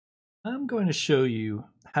I'm going to show you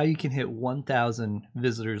how you can hit 1,000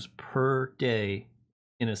 visitors per day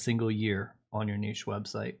in a single year on your niche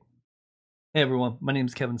website. Hey everyone, my name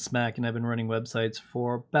is Kevinsmak and I've been running websites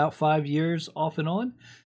for about 5 years off and on.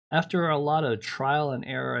 After a lot of trial and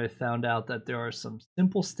error, I found out that there are some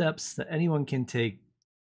simple steps that anyone can take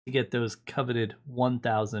to get those coveted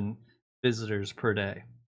 1,000 visitors per day.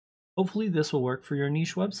 Hopefully this will work for your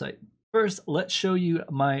niche website. First, let's show you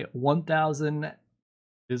my 1,000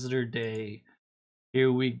 visitor day. Here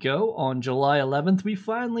we go. On July 11th, we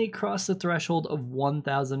finally crossed the threshold of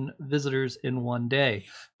 1,000 visitors in one day.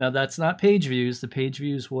 Now, that's not page views. The page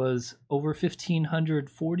views was over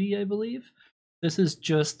 1,540, I believe. This is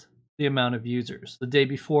just the amount of users. The day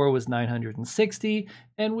before was 960,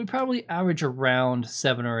 and we probably average around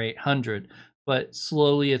 700 or 800, but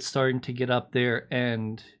slowly it's starting to get up there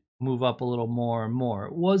and move up a little more and more.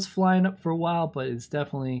 It was flying up for a while, but it's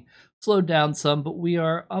definitely slowed down some, but we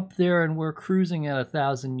are up there and we're cruising at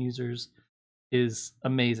 1,000 users. Is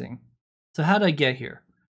amazing. So how did I get here?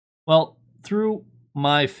 Well, through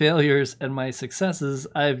my failures and my successes,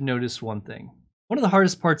 I've noticed one thing. One of the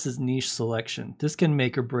hardest parts is niche selection. This can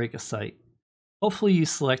make or break a site. Hopefully you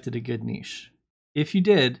selected a good niche. If you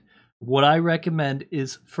did, what I recommend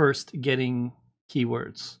is first getting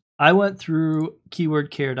keywords. I went through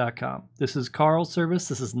keywordcare.com. This is Carl's service.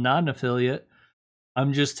 This is not an affiliate.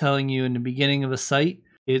 I'm just telling you in the beginning of a site,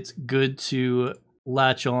 it's good to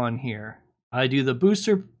latch on here. I do the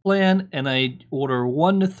booster plan and I order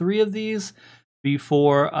 1 to 3 of these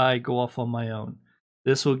before I go off on my own.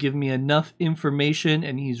 This will give me enough information,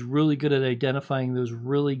 and he's really good at identifying those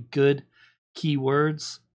really good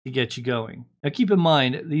keywords to get you going. Now keep in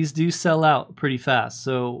mind, these do sell out pretty fast.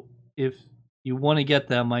 So if you want to get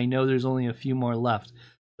them, I know there's only a few more left.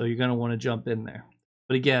 So you're going to want to jump in there.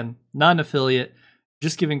 But again, not an affiliate,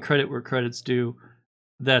 just giving credit where credit's due.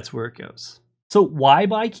 That's where it goes. So why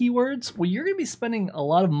buy keywords? Well, you're going to be spending a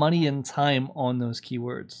lot of money and time on those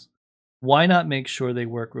keywords. Why not make sure they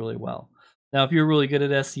work really well? Now, if you're really good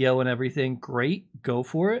at SEO and everything, great, go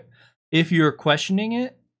for it. If you're questioning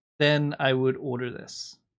it, then I would order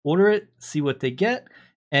this. Order it, see what they get,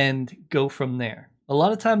 and go from there. A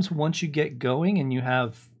lot of times once you get going and you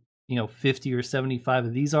have, 50 or 75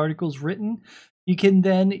 of these articles written, you can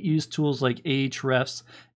then use tools like Ahrefs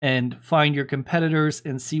and find your competitors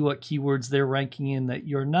and see what keywords they're ranking in that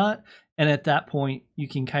you're not. And at that point, you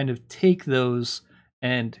can kind of take those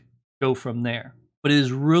and go from there. But it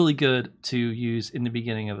is really good to use in the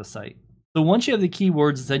beginning of a site. So once you have the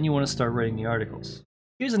keywords, then you want to start writing the articles.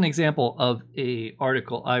 Here's an example of an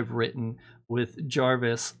article I've written with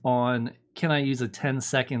Jarvis on can I use a 10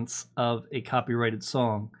 seconds of a copyrighted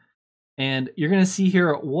song. And you're going to see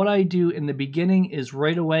here what I do in the beginning is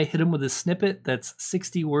right away hit them with a snippet that's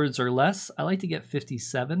 60 words or less. I like to get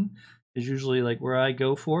 57 is usually like where I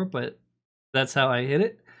go for, but that's how I hit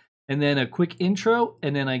it. And then a quick intro,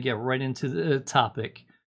 and then I get right into the topic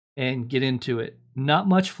and get into it. Not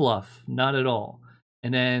much fluff, not at all.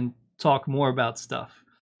 And then talk more about stuff.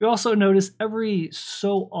 You also notice every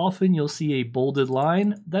so often you'll see a bolded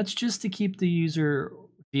line. That's just to keep the user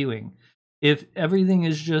viewing. If everything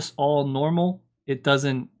is just all normal, it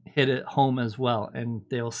doesn't hit it home as well, and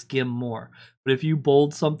they'll skim more. But if you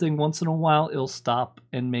bold something once in a while, it'll stop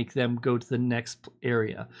and make them go to the next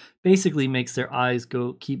area. Basically makes their eyes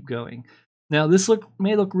keep going. Now this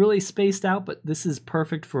may look really spaced out, but this is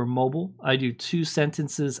perfect for mobile. I do 2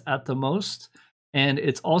 sentences at the most, and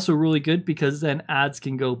it's also really good because then ads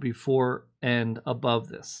can go before and above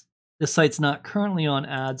this. This site's not currently on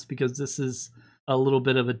ads because this is a little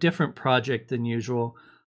bit of a different project than usual,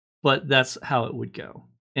 but that's how it would go.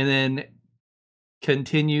 And then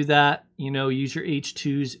continue that, use your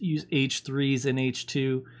H2s, use H3s and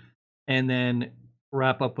H2, and then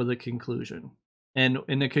wrap up with a conclusion. And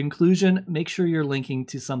in the conclusion, make sure you're linking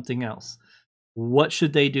to something else. What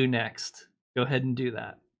should they do next? Go ahead and do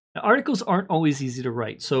that. Now, articles aren't always easy to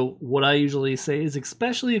write. So what I usually say is,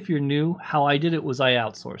 especially if you're new, how I did it was I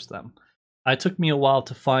outsourced them. It took me a while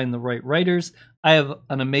to find the right writers. I have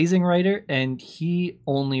an amazing writer, and he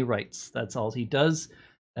only writes. That's all he does.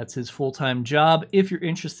 That's his full-time job. If you're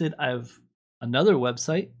interested, I have another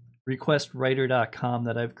website, requestwriter.com,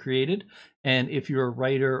 that I've created. And if you're a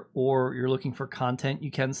writer or you're looking for content, you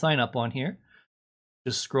can sign up on here.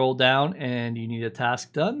 Just scroll down and you need a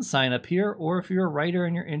task done, sign up here. Or if you're a writer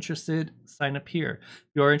and you're interested, sign up here.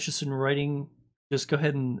 If you are interested in writing, just go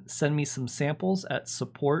ahead and send me some samples at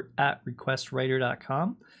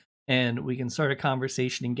support@requestwriter.com, and we can start a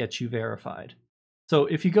conversation and get you verified. So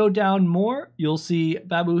if you go down more, you'll see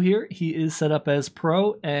Babu here. He is set up as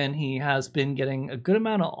pro, and he has been getting a good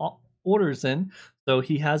amount of orders in. So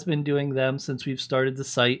he has been doing them since we've started the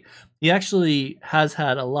site. He actually has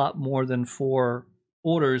had a lot more than 4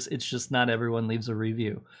 orders. It's just not everyone leaves a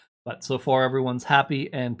review. But so far, everyone's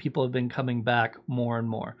happy, and people have been coming back more and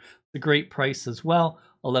more. It's a great price as well,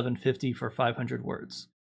 $11.50 for 500 words.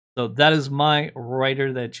 So that is my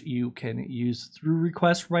writer that you can use through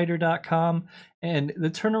requestwriter.com. And the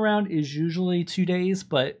turnaround is usually 2 days,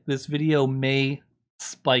 but this video may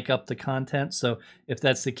spike up the content. So if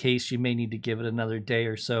that's the case, you may need to give it another day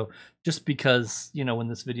or so, just because, you know, when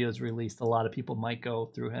this video is released, a lot of people might go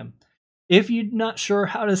through him. If you're not sure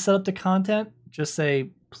how to set up the content, just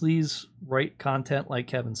say, please write content like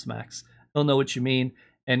Kevinsmak. He'll know what you mean,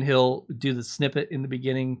 and he'll do the snippet in the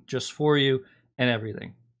beginning just for you and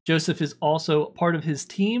everything. Joseph is also part of his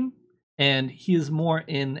team, and he is more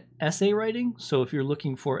in essay writing. So if you're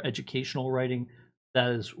looking for educational writing,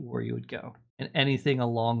 that is where you would go, and anything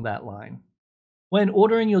along that line. When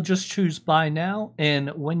ordering, you'll just choose buy now, and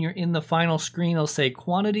when you're in the final screen, it'll say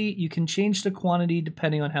quantity. You can change the quantity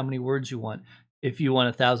depending on how many words you want. If you want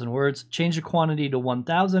 1,000 words, change the quantity to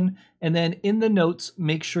 1,000, and then in the notes,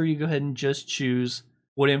 make sure you go ahead and just choose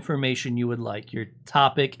what information you would like, your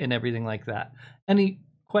topic and everything like that. Any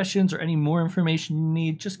questions or any more information you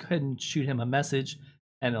need, just go ahead and shoot him a message,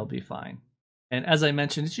 and it'll be fine. And as I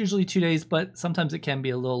mentioned, it's usually 2 days, but sometimes it can be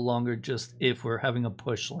a little longer just if we're having a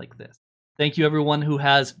push like this. Thank you everyone who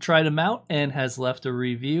has tried them out and has left a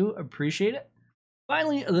review. Appreciate it.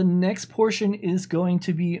 Finally, the next portion is going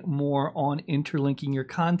to be more on interlinking your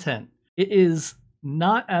content. It is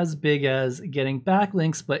not as big as getting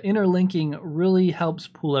backlinks, but interlinking really helps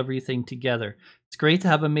pull everything together. It's great to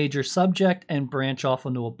have a major subject and branch off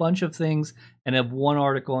into a bunch of things and have one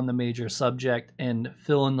article on the major subject and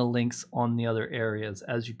fill in the links on the other areas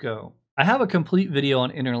as you go. I have a complete video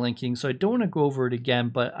on interlinking, so I don't want to go over it again,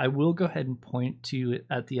 but I will go ahead and point to it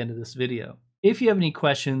at the end of this video. If you have any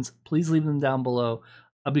questions, please leave them down below.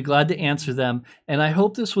 I'll be glad to answer them, and I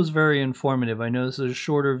hope this was very informative. I know this is a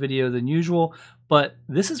shorter video than usual, but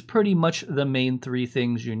this is pretty much the main 3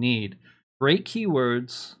 things you need. Great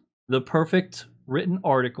keywords, the perfect written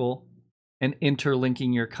article, and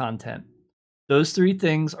interlinking your content. Those 3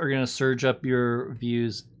 things are going to surge up your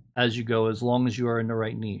views as you go, as long as you are in the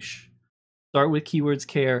right niche. Start with keywords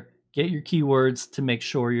care, get your keywords to make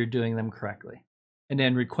sure you're doing them correctly. And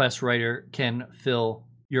then Request Writer can fill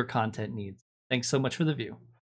your content needs. Thanks so much for the view.